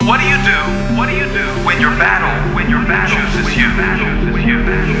What do you do? What do you do when your battle chooses you?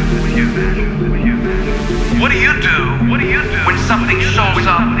 What do you do? What do you do when something shows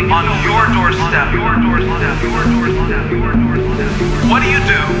up on your doorstep? What do you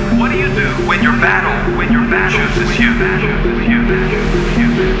do? What do you do when your battle chooses you?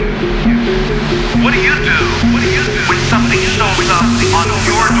 What do you do? What do you do when something shows up on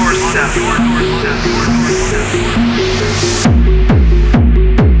your doorstep? On your doorstep.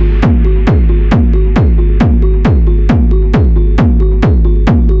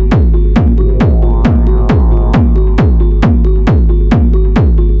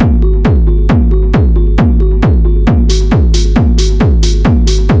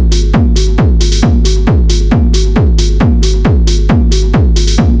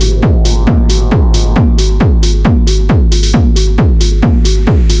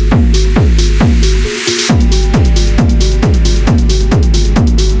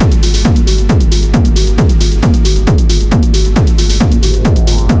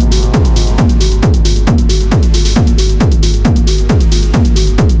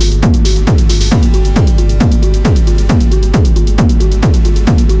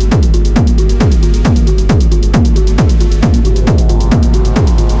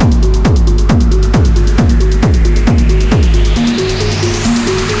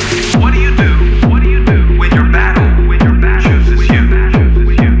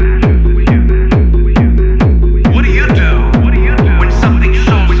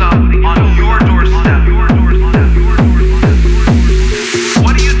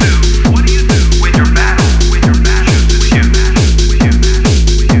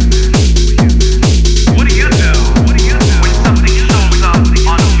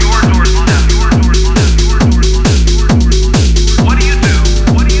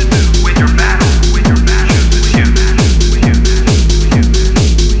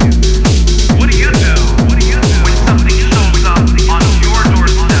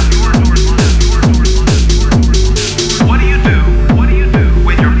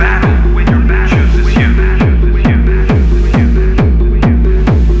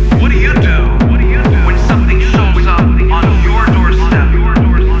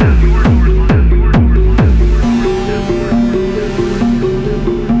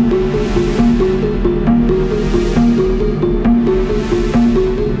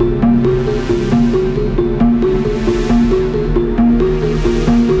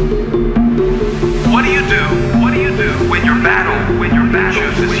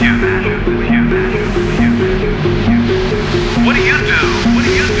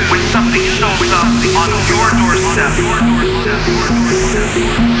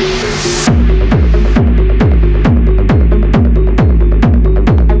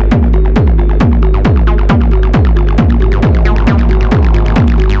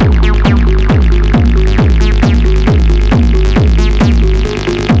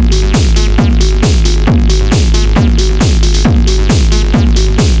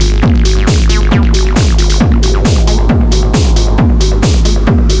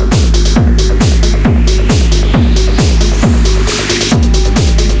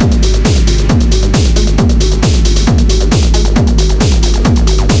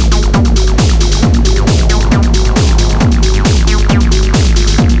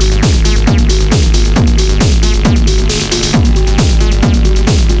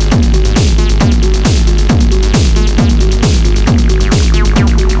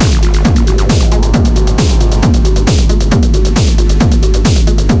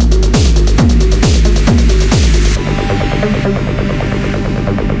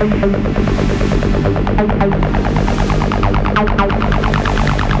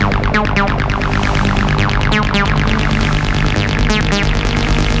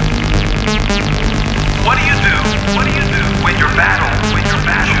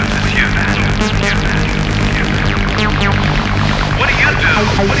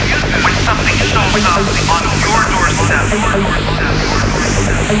 What do you do when something shows up on your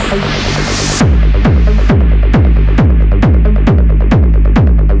doorstep?